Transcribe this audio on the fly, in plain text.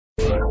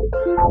From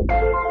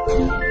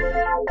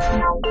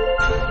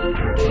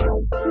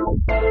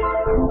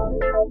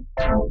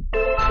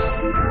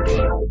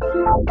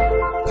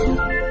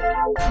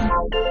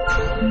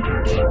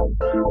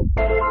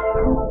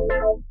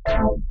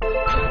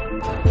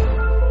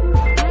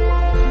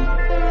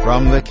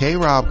the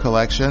K-Rob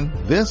collection,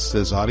 this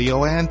is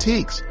Audio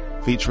Antiques,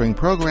 featuring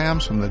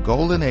programs from the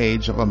golden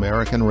age of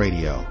American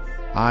radio.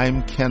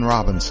 I'm Ken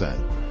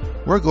Robinson.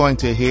 We're going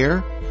to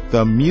hear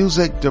The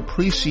Music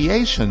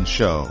Depreciation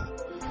Show,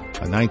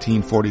 a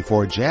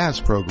 1944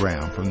 jazz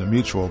program from the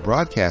Mutual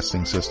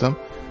Broadcasting System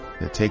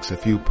that takes a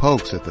few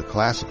pokes at the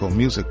classical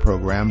music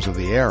programs of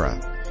the era.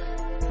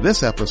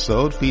 This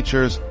episode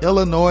features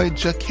Illinois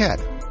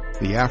Jacquet,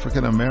 the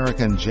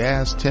African-American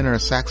jazz tenor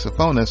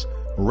saxophonist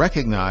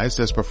recognized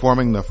as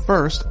performing the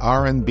first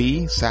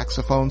R&B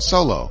saxophone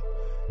solo,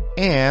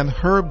 and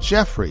Herb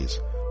Jeffries,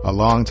 a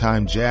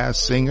longtime jazz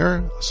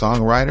singer,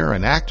 songwriter,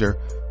 and actor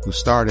who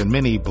starred in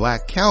many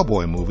black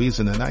cowboy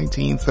movies in the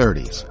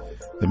 1930s.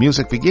 The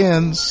music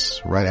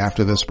begins right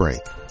after this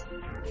break.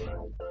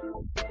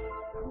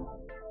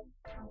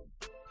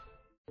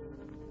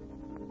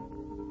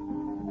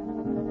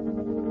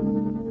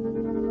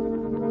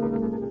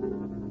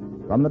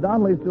 From the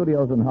Donnelly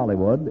Studios in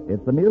Hollywood,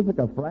 it's the music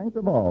of Frank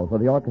Duvall for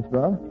the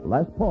orchestra,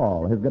 Les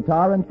Paul, his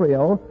guitar and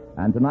trio,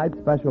 and tonight's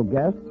special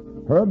guests,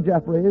 Herb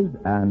Jeffries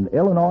and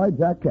Illinois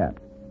Jacquet.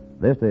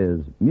 This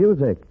is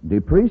Music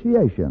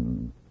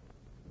Depreciation.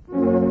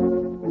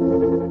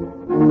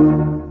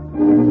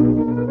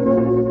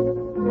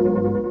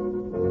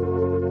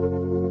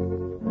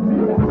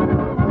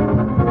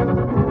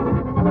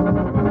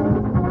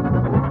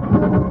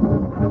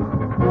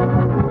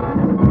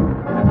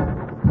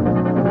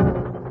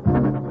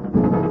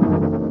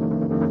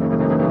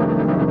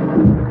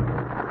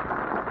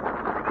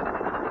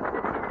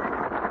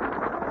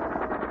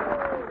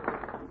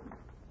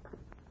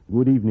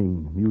 Good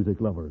evening, music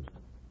lovers.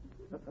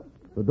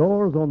 The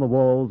doors on the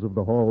walls of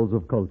the halls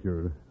of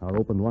culture are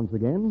opened once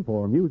again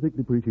for music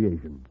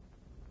depreciation.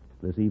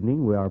 This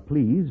evening we are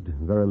pleased,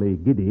 verily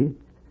giddy,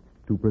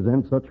 to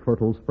present such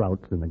fertile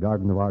sprouts in the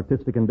garden of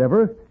artistic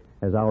endeavor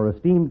as our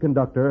esteemed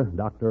conductor,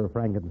 Dr.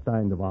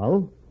 Frankenstein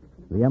Duvall,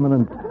 the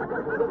eminent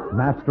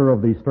master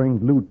of the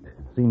stringed lute,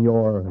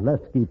 Signor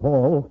Lesky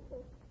Paul,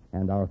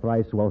 and our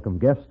thrice welcome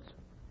guests,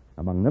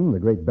 among them the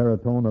great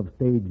baritone of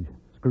stage,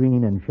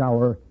 screen, and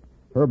shower,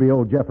 Herbie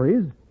O.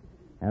 Jeffries,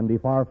 and the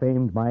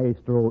far-famed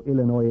maestro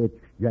Illinois H.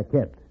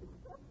 Jacquet,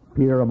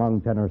 peer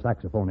among tenor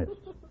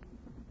saxophonists.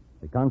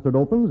 The concert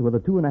opens with a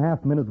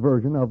 2.5-minute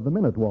version of the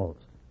Minute Waltz.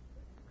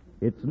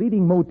 Its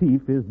leading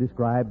motif is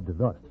described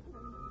thus.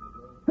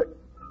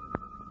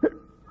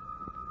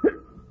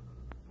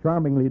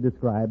 Charmingly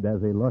described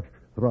as a lush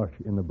thrush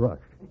in the brush.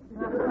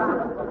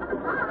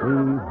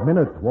 The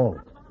Minute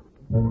Waltz.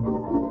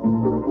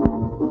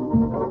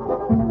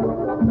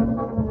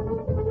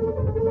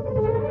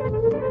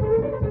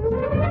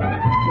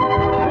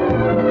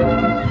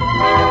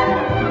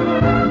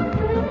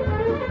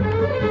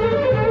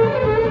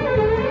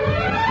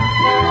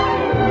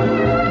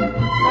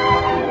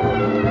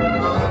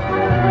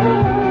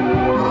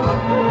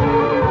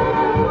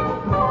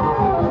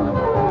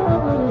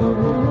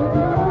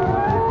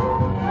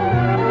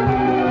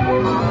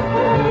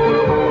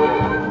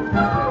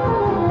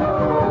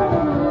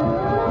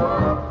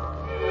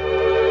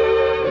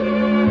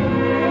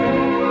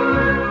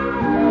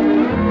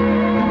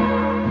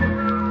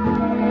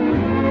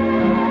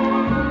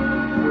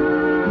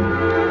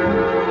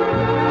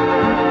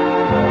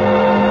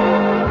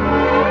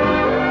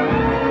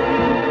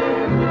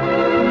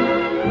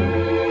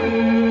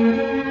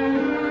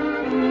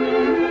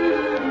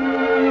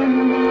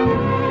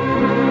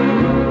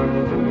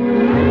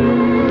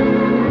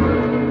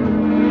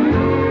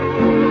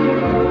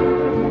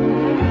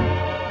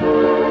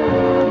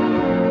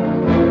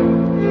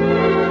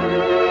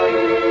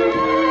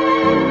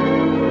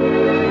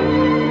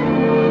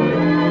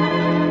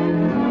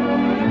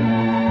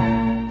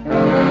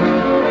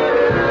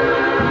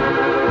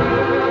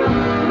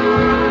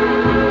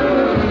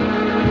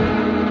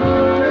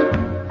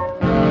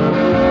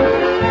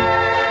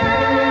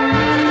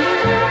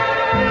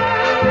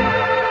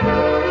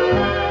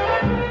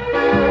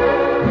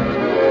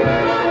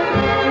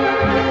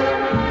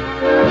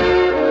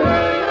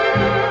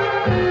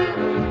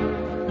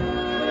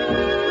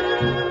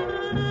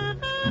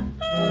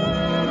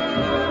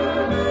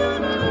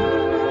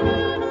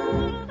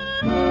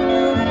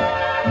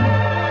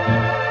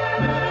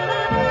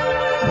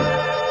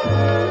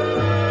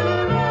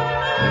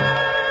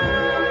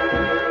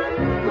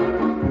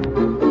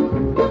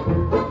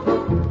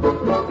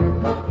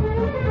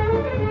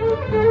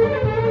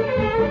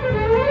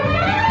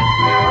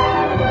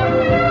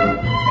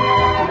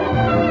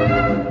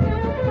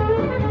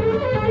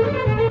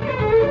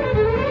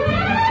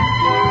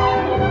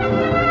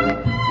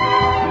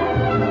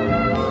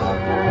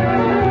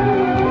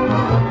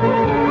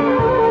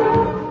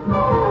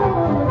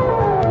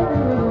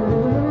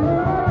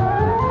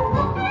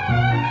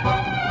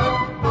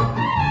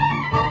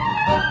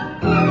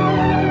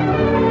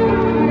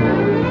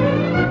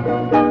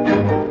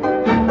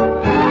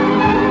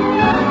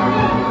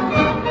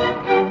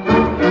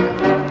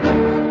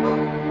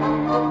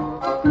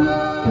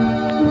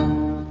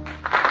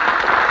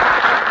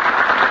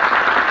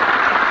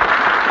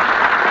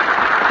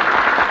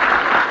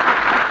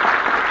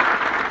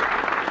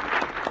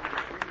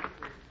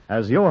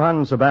 As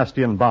Johann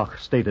Sebastian Bach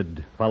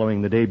stated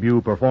following the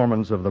debut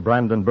performance of the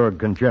Brandenburg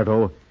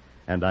Concerto,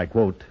 and I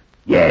quote,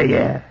 "Yeah,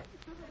 yeah."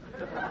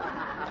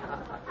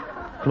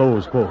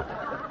 Close quote.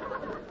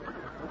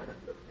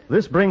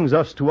 This brings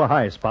us to a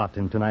high spot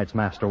in tonight's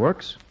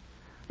masterworks,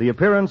 the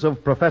appearance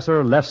of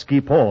Professor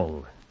Lesky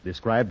Paul,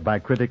 described by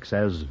critics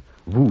as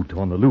Woot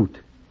on the lute.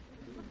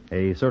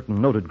 A certain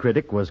noted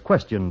critic was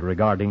questioned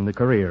regarding the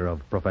career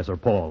of Professor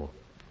Paul.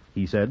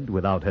 He said,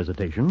 without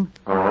hesitation,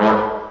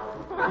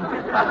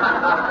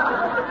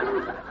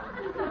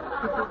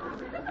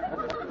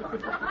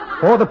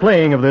 "For the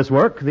playing of this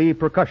work, the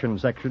percussion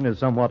section is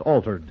somewhat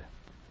altered.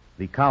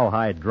 The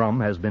cowhide drum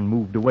has been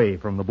moved away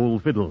from the bull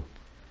fiddle.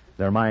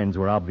 Their minds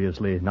were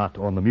obviously not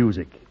on the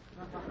music."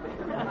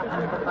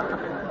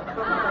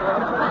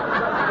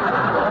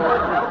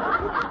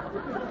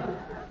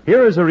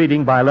 Here is a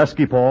reading by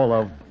Lesky Paul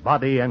of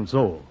Body and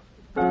Soul.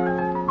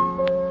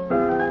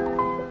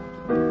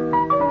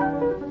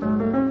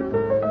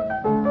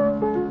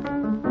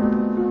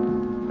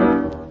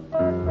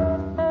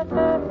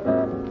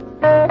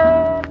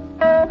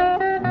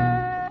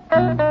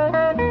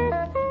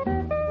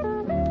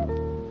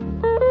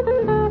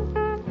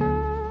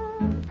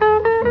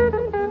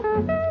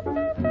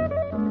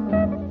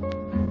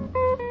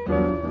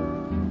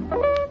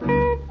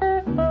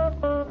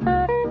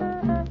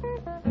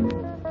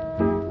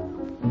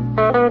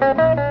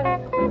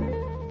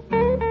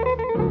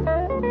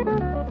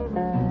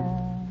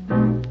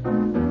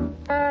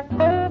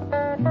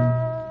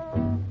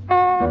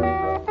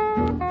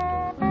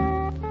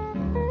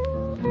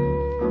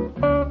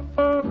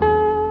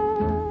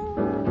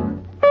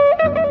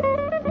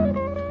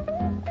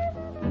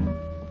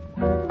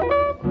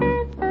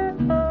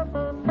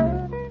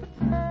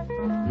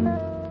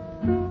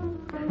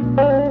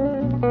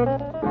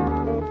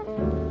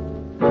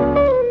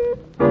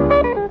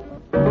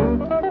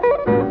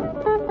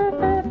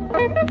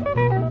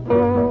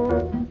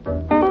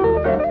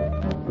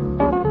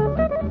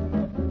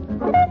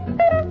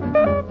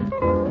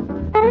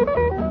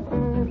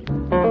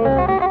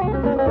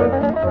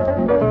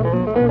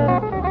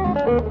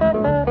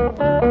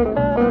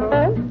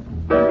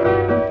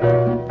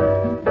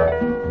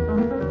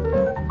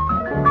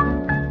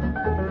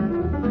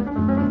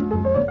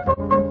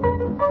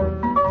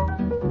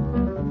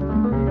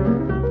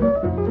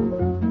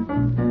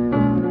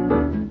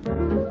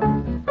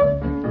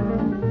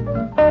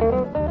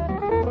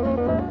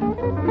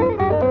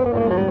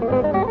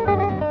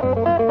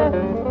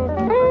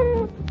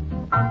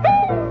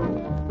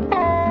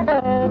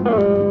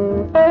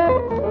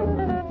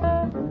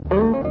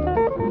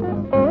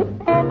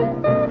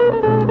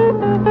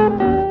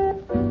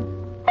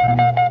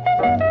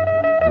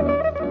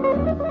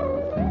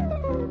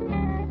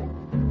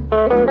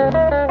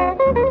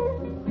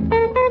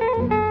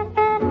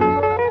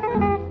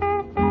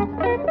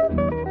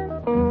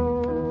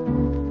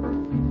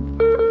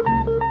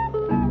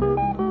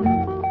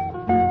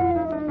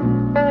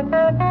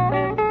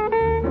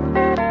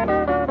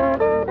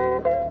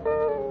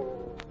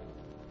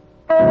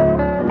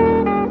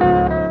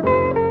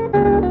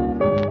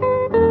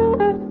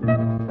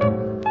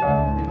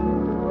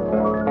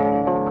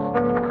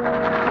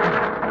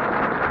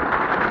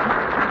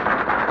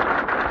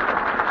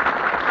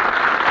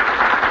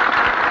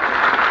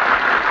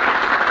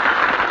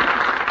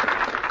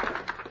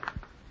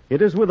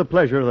 It is with a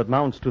pleasure that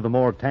mounts to the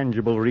more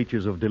tangible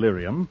reaches of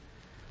delirium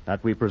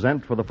that we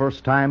present for the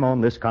first time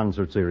on this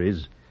concert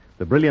series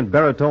the brilliant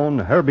baritone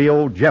Herbie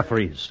O.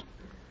 Jeffries.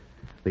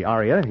 The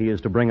aria he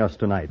is to bring us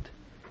tonight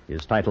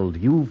is titled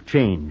 "You've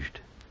Changed,"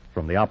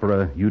 from the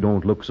opera You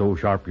Don't Look So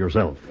Sharp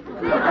Yourself.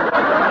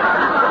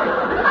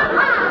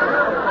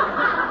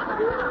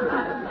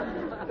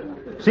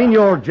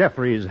 Senor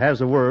Jeffries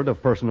has a word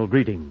of personal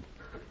greeting.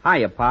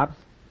 Hiya, Pops.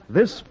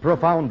 This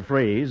profound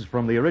phrase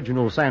from the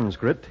original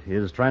Sanskrit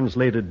is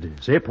translated,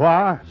 "C'est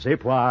moi,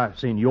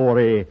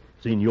 signore,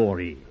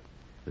 signori."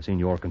 The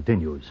senor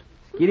continues.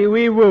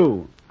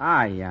 Skitty-wee-woo.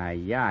 Ay,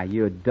 ay, ay,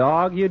 you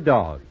dog, you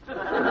dog.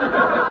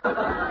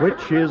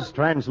 Which is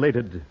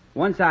translated,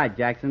 One side,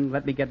 Jackson.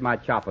 Let me get my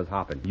choppers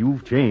hopping.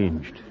 "You've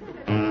changed."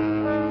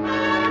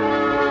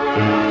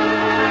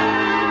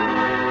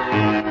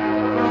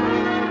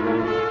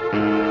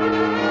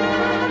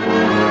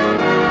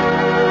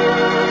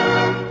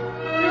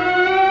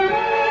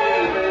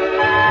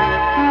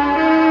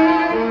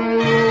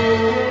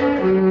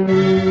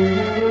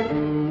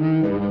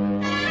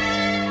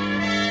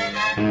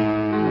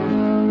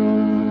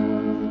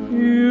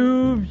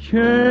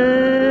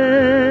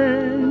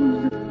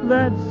 Changed,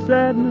 that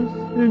sadness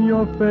in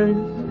your face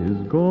is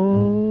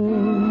gone.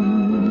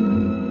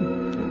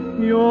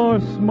 Your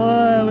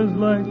smile is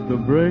like the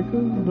break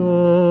of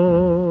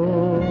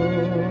dawn.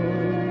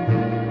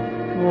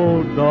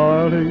 Oh,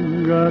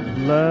 darling, at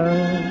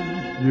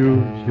last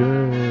you've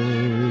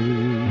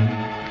changed.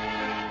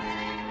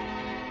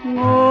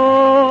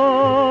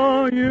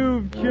 Oh,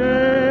 you've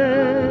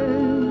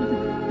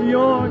changed.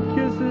 Your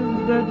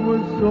kisses that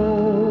were so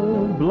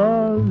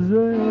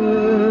blasé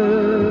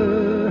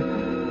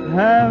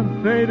have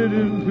faded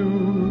into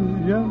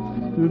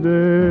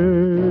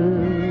yesterday.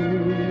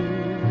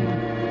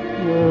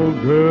 Oh,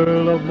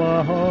 girl of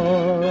my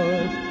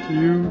heart,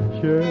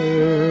 you've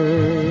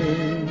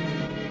changed.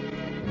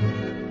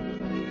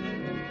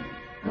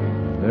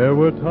 There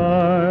were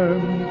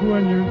times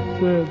when you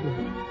said,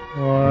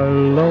 I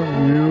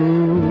love you.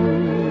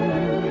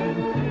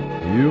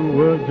 You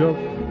were just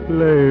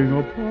playing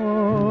a part.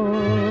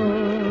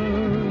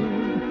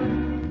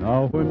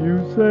 Now when you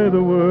say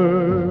the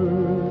word,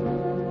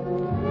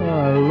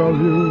 I love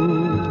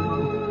you,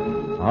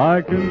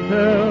 I can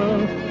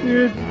tell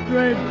it's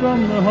straight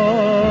from the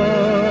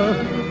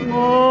heart.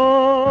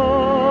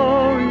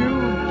 Oh,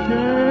 you've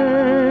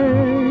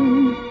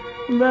changed.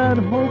 That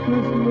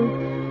hopeless look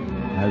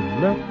has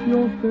left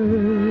your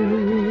face.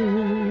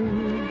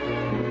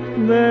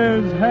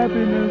 There's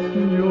happiness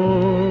in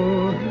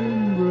your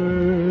embrace.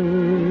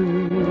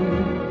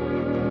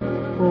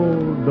 Oh,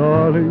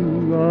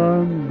 darling,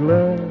 I'm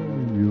glad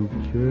you've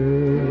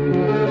changed.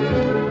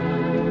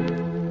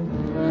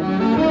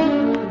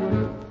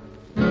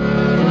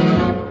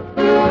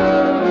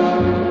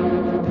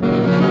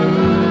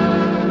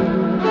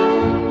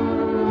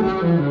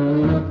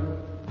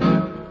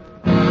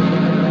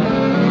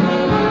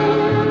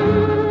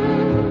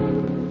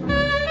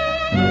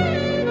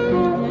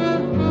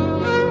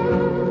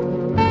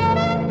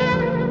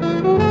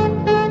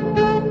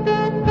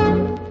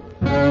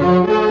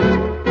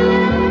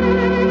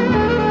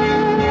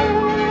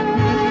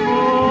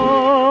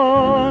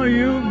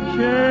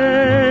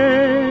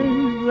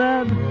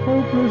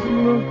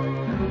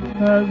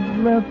 Has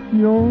left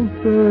your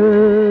face.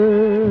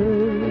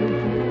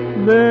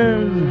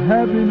 There's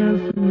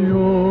happiness in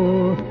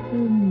your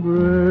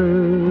embrace.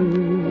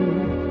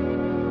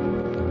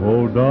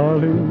 Oh,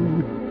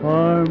 darling,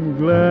 I'm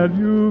glad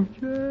you've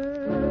changed.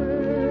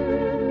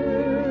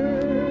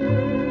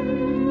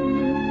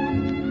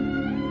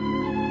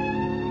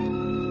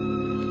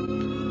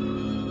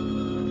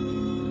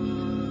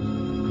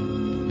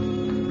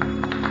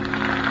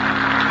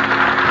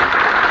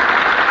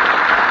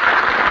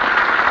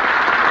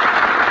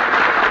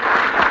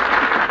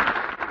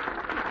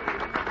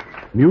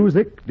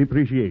 Music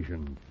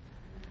depreciation.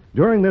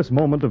 During this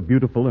moment of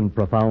beautiful and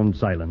profound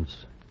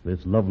silence,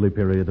 this lovely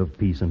period of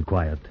peace and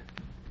quiet,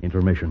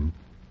 intermission.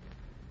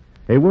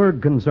 A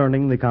word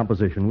concerning the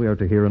composition we are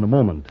to hear in a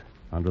moment,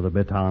 under the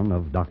baton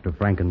of Dr.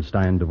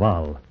 Frankenstein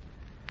Duval.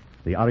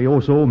 The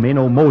arioso,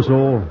 meno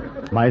mozo,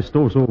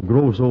 maestoso,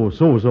 grosso,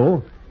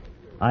 sozo,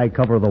 I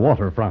cover the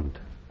waterfront.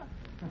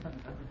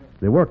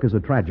 The work is a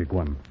tragic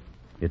one.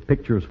 It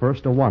pictures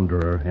first a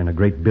wanderer in a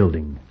great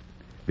building.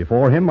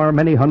 Before him are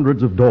many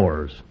hundreds of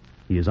doors.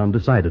 He is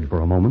undecided for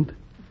a moment.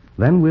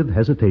 Then, with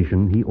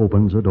hesitation, he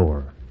opens a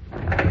door.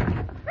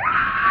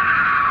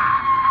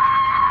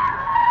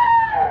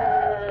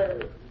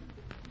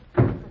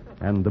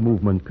 And the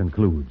movement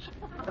concludes.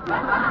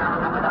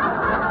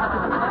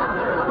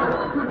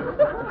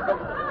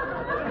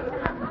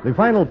 The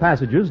final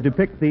passages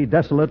depict the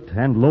desolate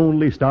and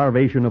lonely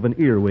starvation of an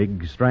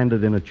earwig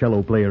stranded in a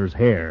cello player's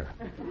hair.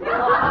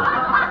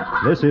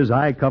 This is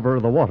I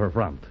Cover the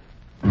Waterfront.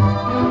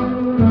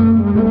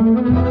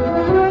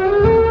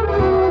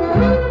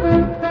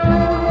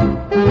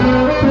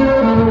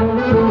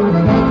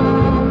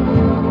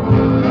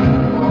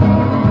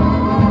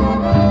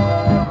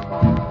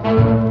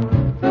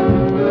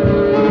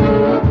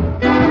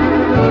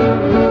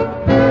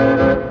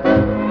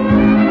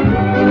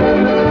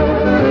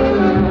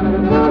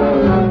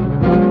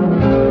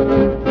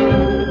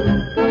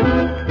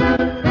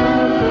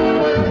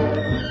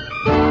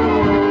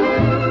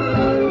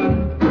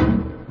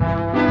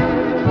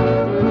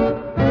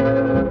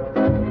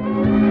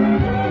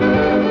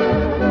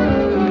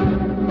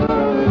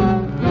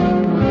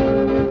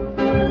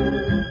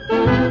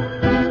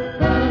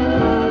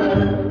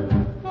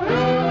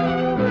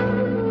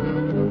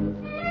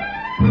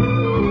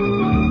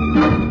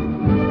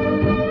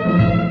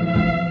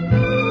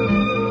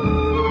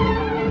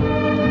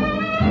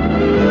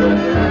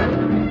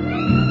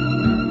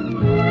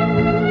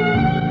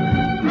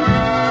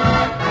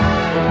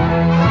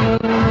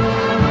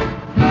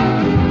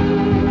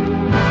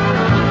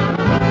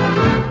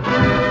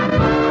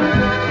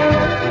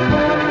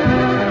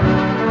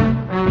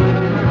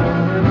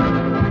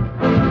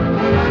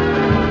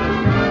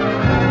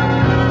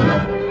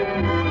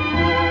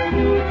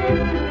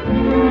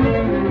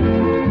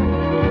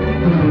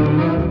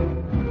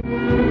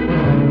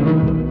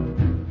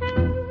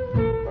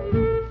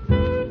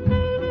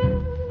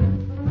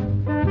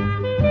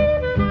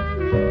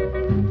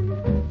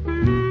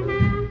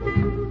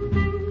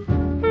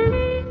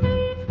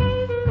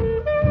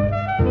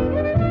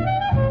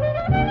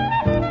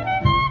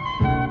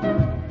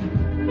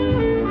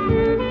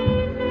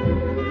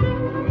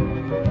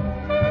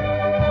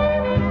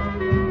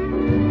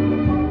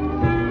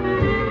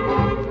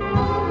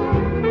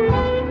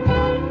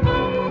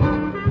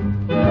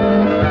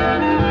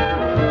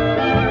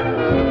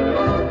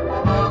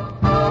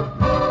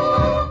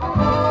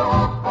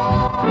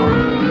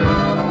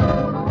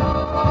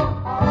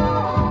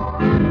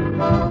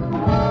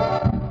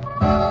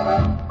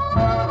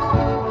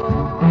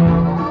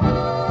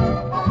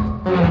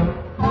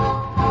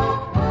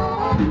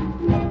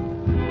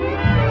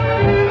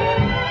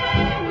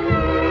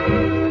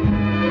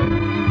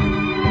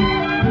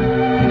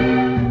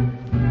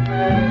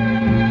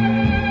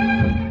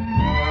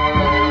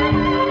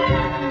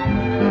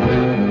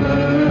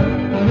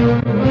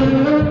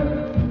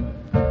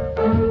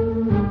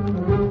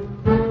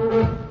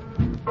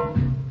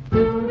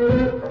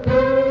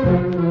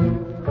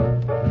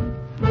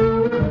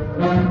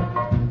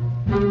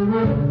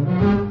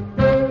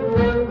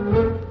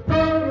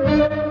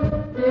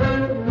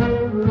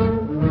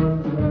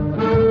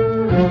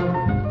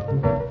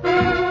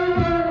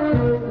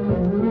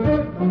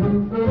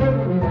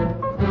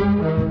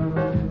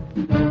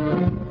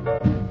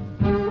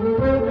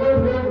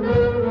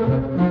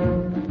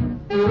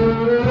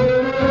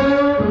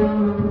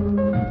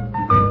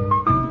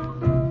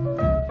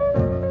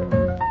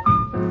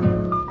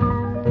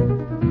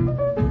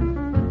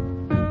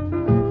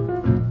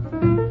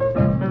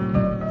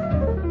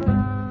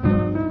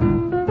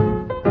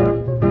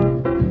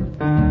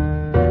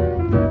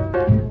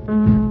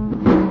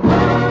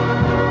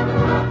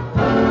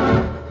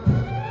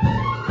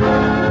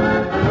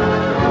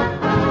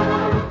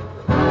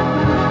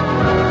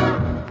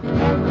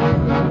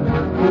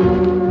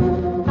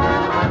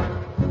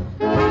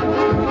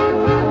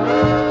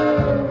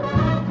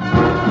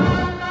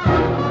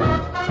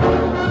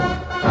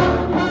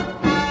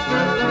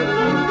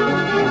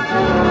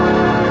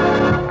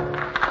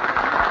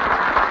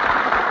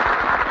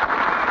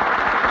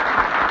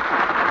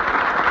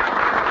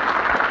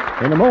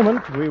 In a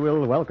moment, we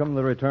will welcome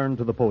the return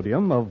to the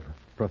podium of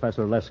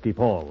Professor Lesky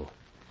Paul.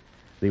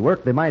 The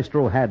work the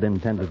maestro had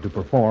intended to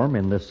perform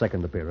in this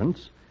second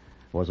appearance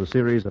was a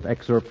series of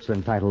excerpts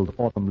entitled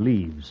Autumn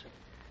Leaves,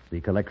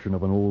 the collection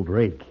of an old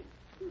rake.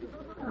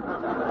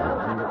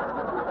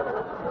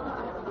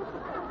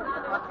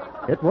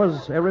 It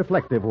was a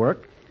reflective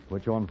work,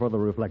 which on further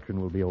reflection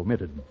will be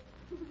omitted.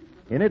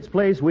 In its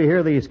place, we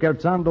hear the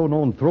scherzando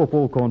non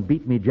troppo con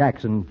Beat Me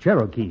Jackson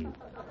Cherokee.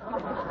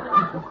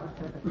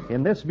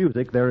 In this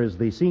music, there is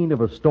the scene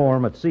of a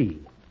storm at sea.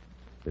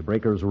 The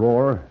breakers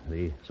roar,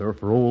 the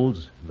surf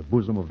rolls, the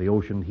bosom of the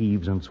ocean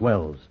heaves and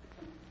swells.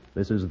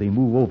 This is the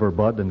move over,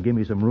 bud, and give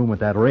me some room at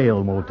that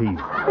rail motif.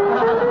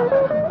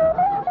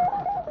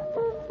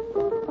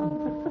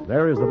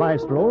 There is the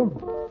maestro.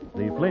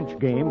 The flinch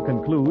game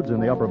concludes in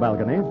the upper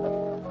balcony,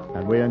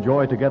 and we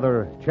enjoy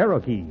together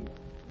Cherokee.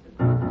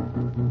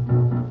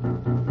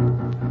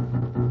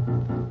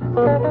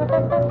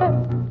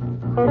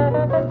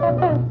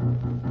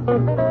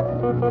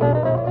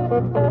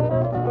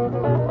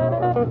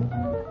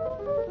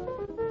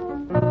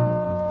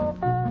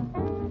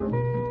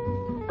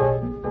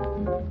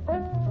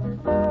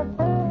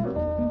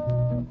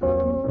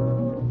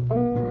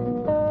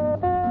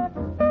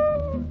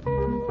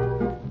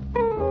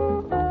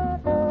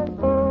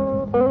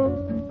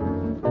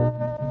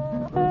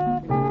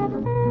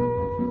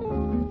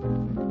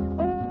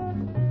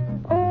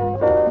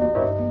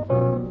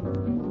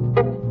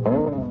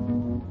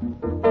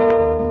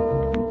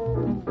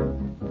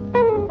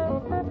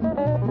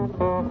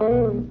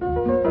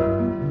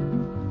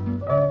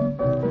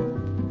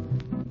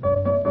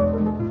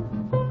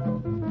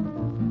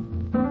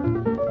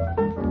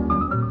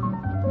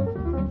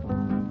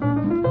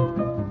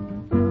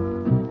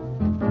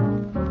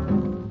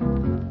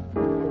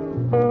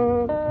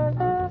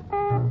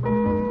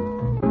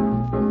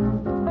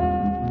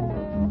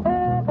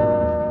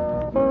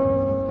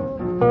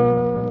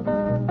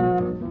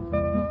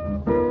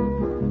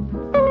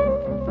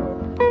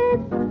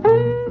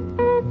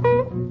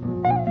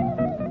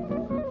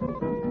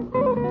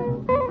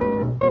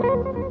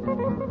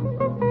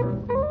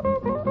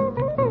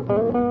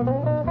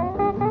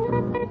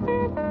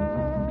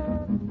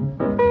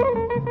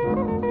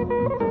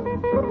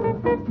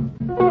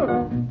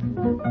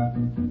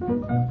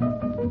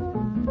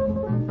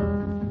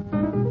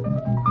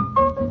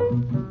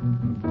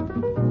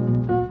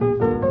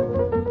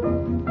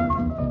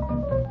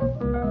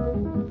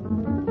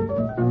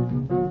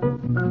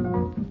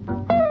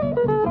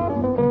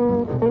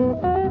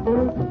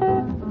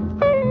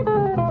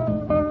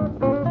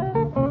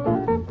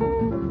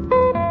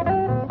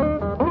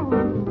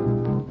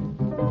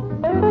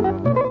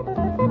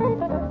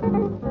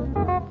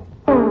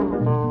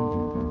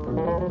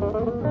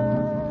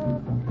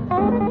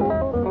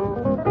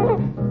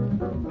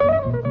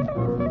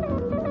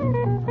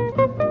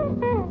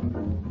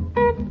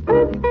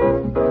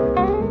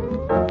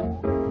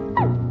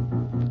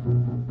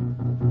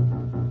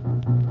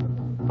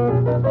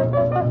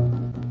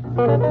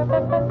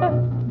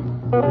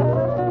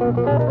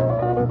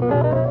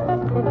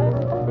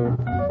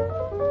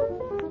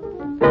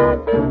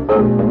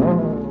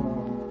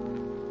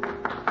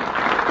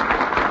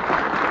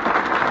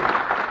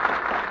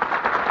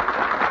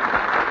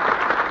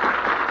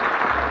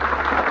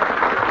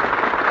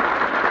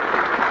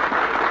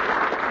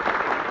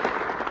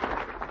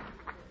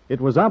 It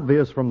was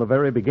obvious from the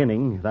very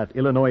beginning that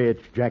Illinois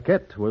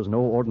Jacquet was no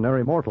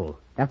ordinary mortal.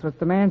 That's what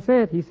the man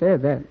said. He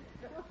said that.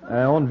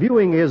 On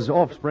viewing his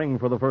offspring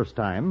for the first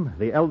time,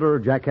 the elder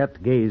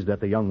Jacquet gazed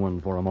at the young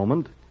one for a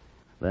moment,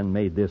 then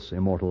made this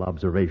immortal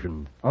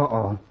observation.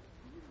 Uh-oh.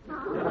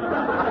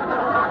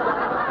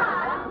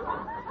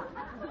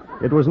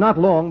 It was not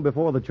long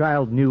before the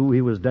child knew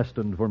he was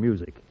destined for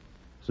music.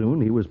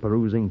 Soon he was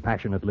perusing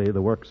passionately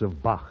the works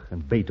of Bach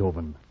and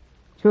Beethoven.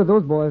 Sure,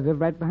 those boys live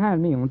right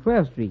behind me on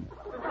 12th Street.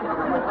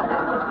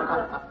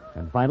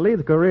 And finally,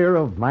 the career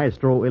of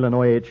Maestro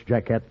Illinois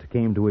Jacquet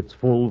came to its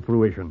full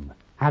fruition.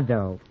 Hot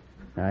dog.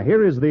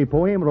 Here is the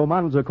poem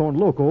Romanza con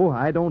Loco,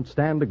 I Don't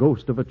Stand a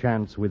Ghost of a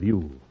Chance with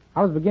You.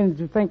 I was beginning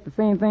to think the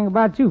same thing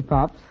about you,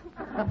 Pops.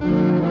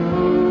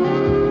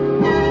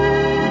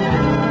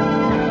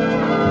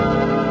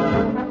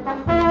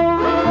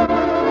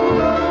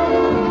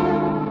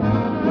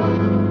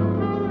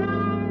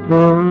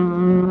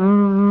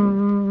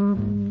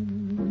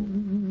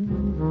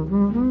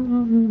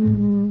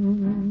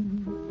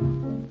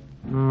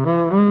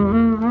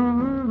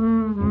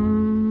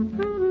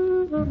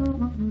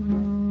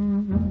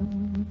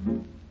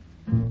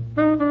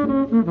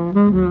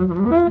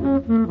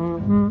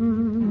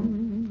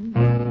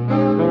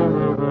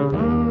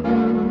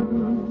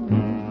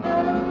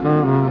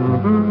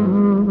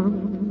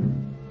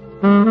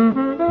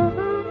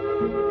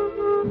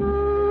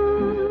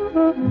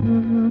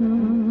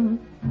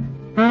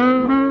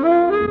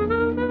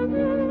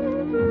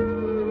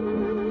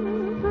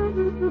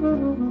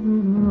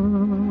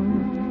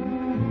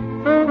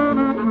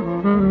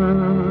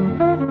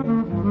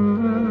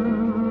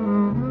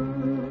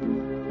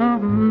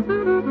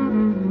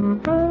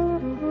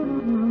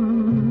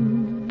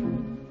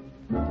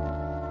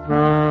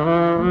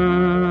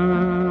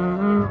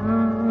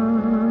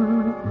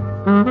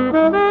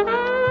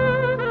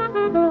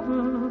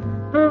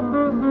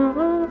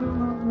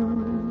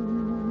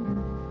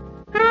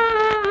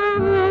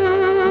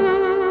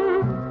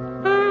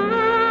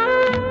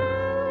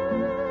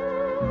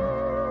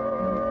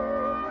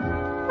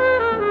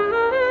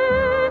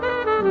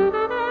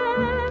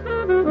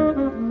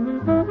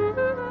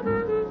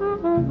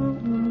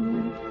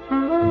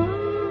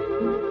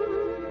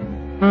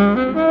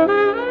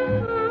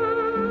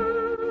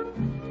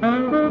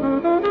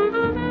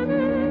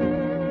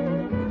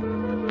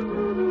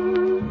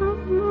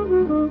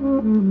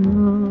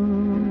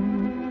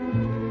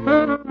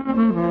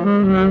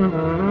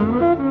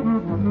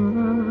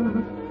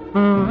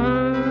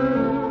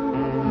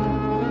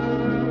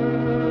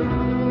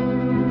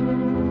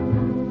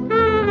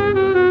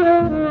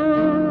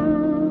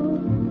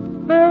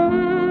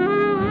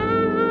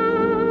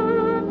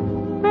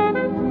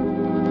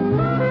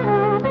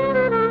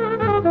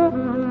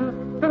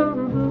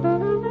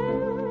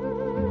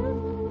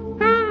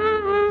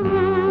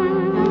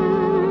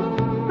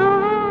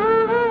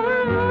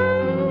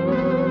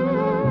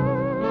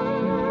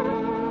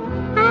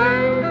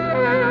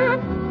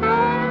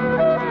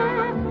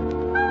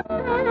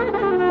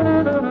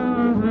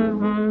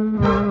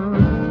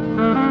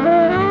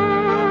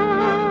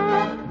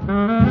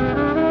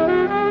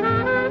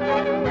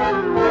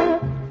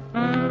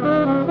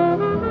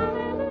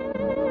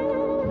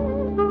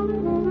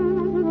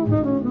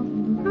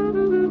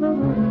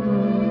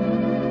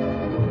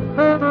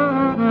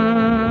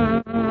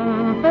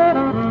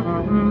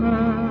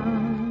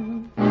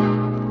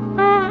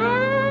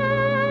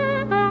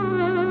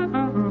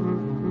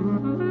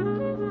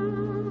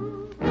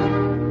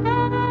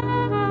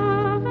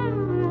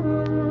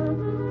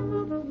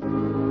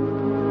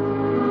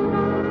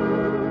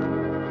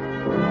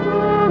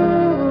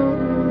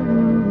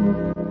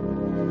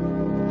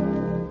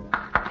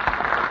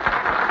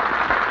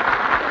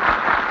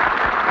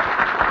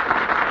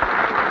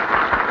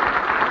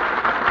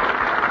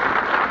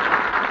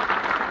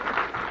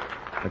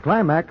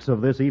 climax of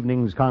this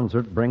evening's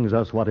concert brings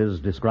us what is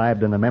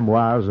described in the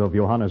memoirs of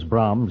Johannes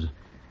Brahms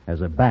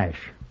as a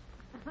bash.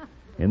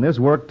 In this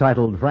work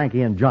titled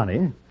Frankie and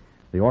Johnny,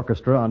 the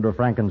orchestra under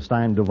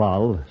Frankenstein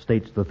Duval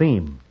states the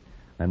theme,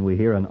 and we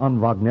hear an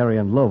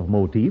un-Wagnerian love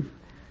motif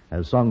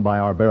as sung by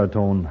our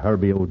baritone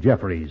Herbie O.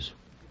 Jeffries.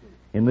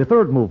 In the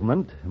third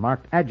movement,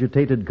 marked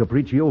agitated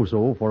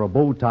capriccioso for a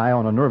bow tie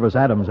on a nervous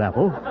Adam's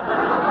apple,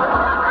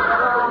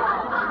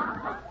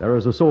 there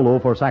is a solo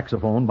for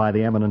saxophone by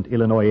the eminent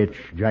Illinois-itch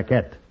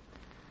Jacquet.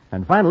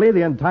 And finally,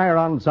 the entire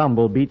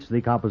ensemble beats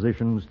the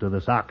compositions to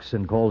the sax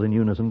and calls in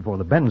unison for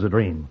the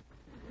Benzedrine.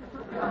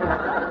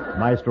 The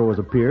maestro has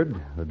appeared,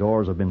 the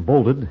doors have been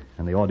bolted,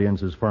 and the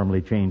audience is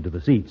firmly chained to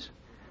the seats.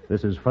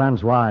 This is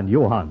Francois and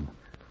Johann.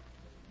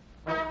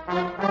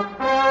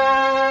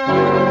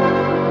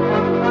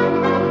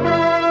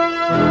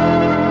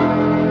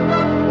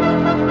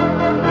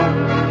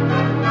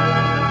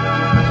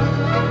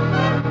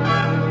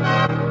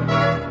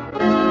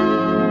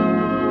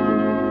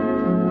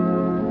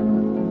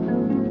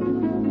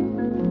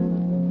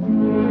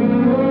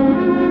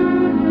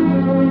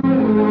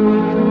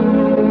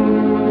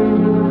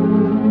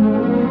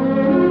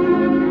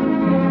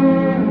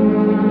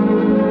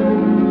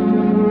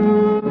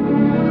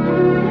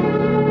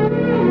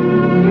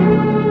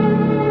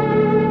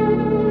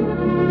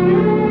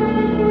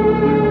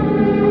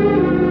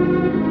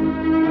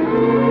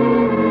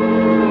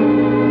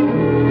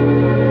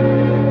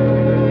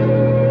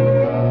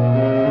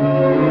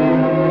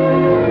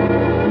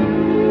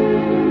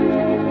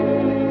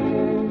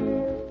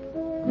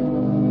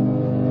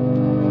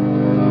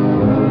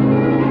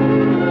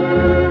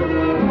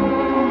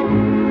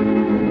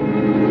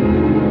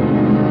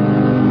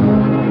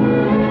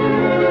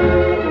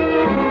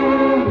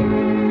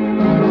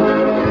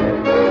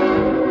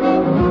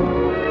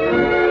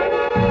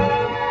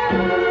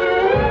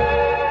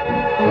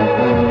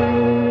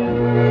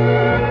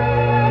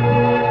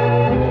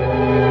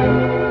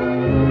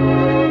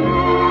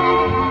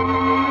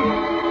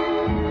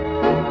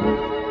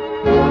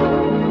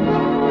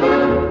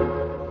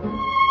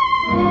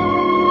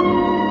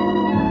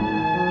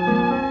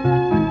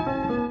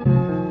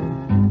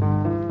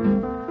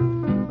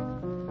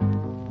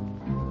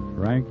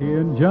 Frankie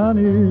and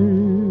Johnny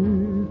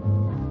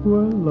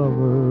were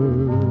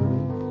lovers.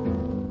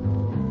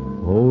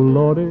 Oh,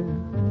 Lordy,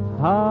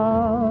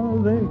 how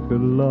they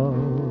could love.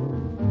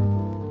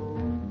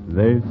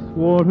 They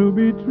swore to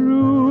be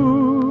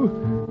true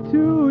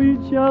to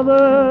each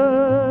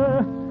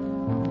other,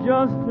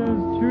 just as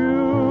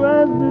true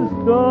as the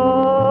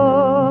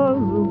stars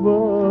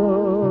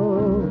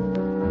above.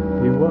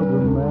 He was a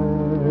man,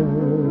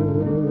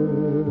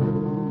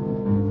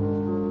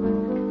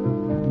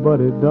 but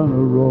he done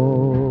her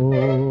wrong.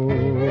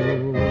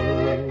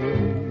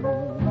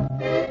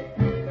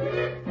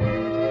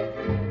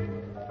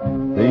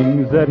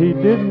 Things that he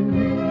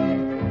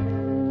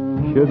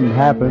shouldn't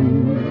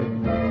happen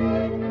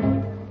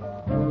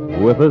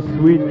with a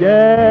sweet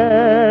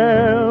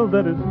gal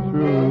that is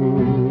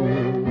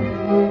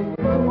true.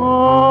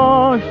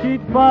 Oh,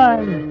 she'd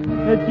find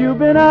that you've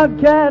been out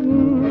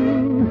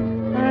catting,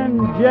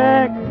 and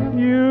Jack,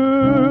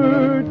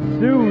 you'd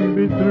soon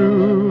be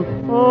through.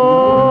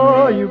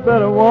 Oh, you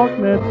better walk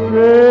that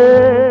straight,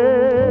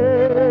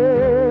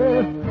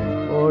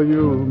 or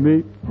you'll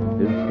meet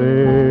his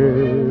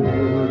fate.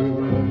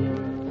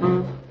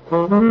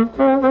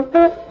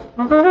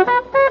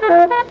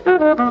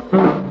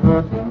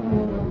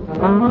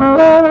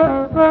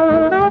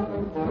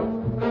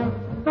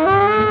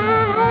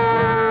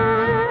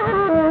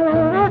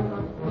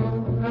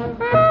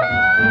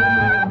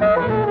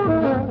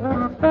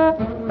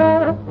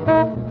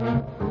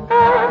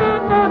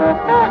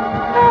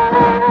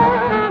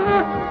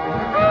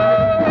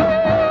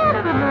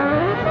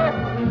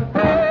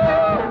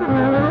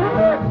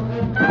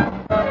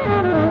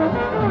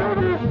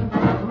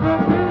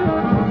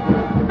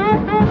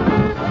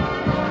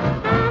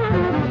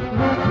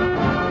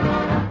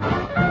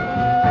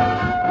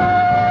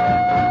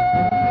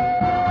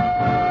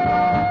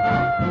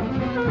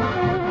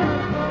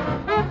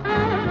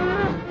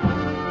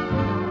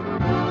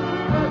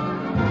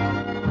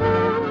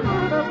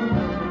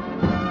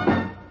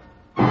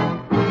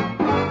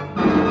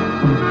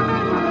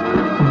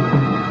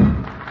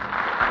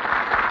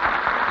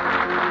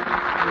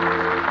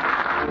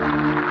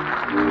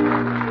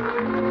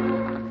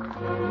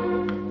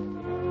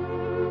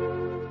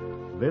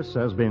 This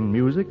has been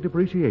Music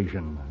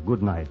Depreciation.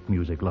 Good night,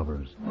 music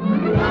lovers.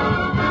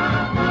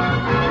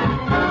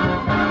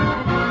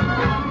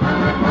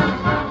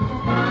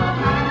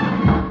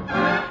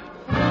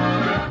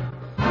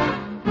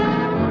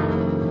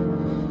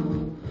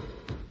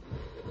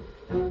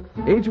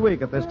 Each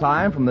week at this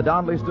time, from the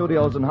Donnelly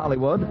Studios in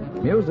Hollywood,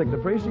 Music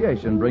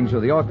Depreciation brings you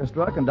the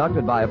orchestra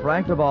conducted by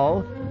Frank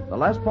Duvall, the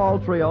Les Paul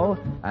Trio,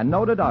 and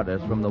noted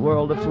artists from the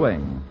world of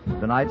swing.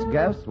 Tonight's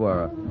guests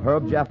were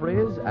Herb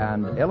Jeffries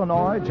and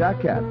Illinois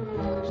Jacquet.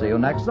 See you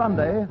next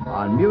Sunday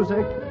on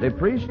Music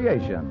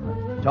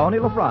Depreciation. Tony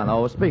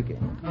Lafrano speaking.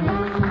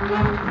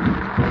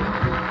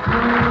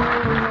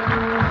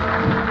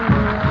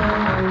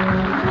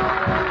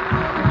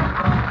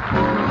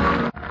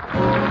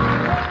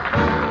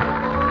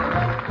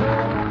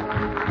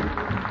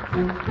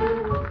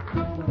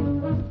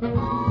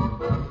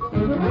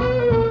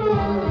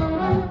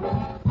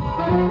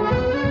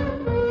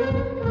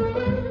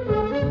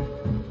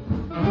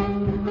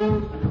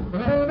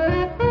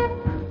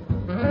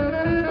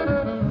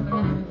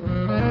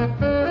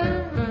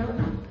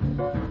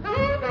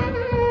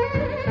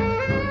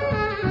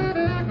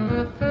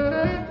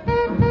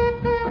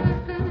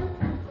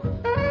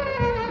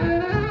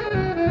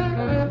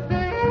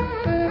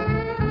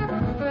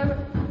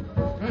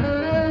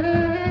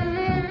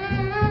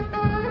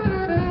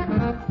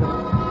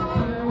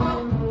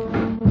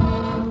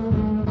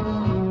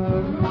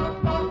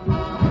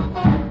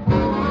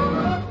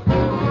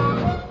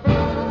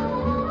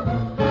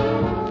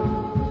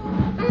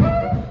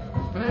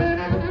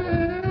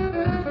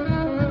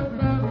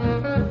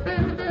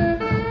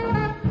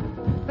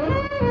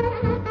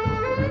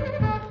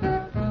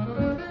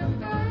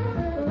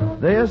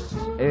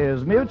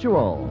 Farmers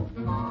Mutual.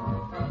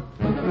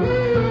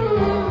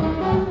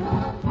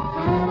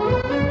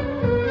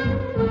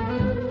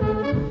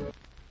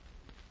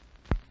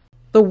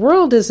 The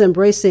world is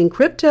embracing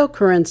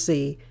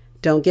cryptocurrency.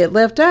 Don't get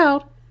left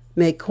out.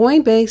 Make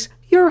Coinbase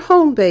your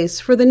home base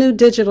for the new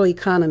digital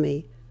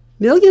economy.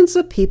 Millions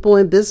of people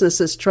and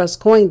businesses trust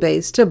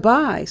Coinbase to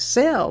buy,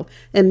 sell,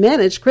 and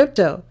manage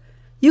crypto.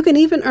 You can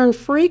even earn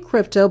free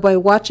crypto by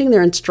watching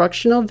their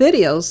instructional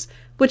videos,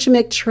 which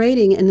make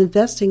trading and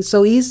investing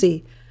so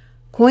easy.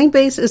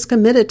 Coinbase is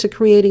committed to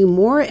creating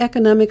more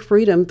economic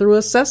freedom through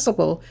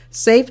accessible,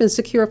 safe, and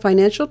secure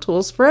financial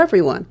tools for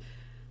everyone.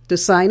 To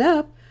sign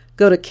up,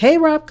 go to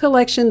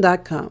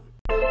krobcollection.com.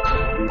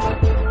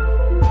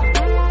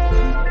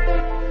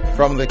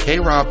 From the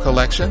K-Rob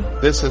Collection,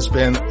 this has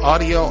been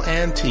Audio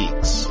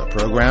Antiques, a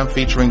program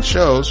featuring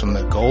shows from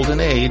the golden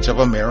age of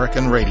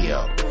American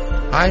radio.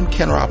 I'm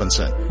Ken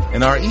Robinson,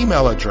 and our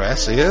email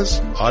address is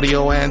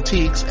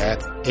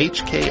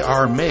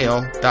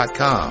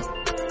audioantiques@hkrmail.com.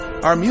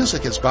 Our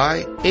music is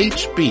by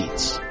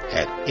hbeats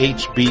at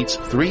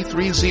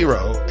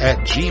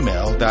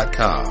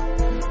hbeats330@gmail.com.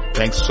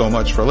 Thanks so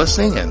much for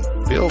listening, and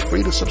feel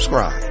free to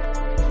subscribe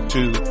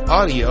to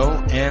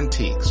Audio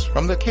Antiques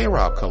from the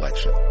K-Rob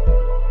Collection.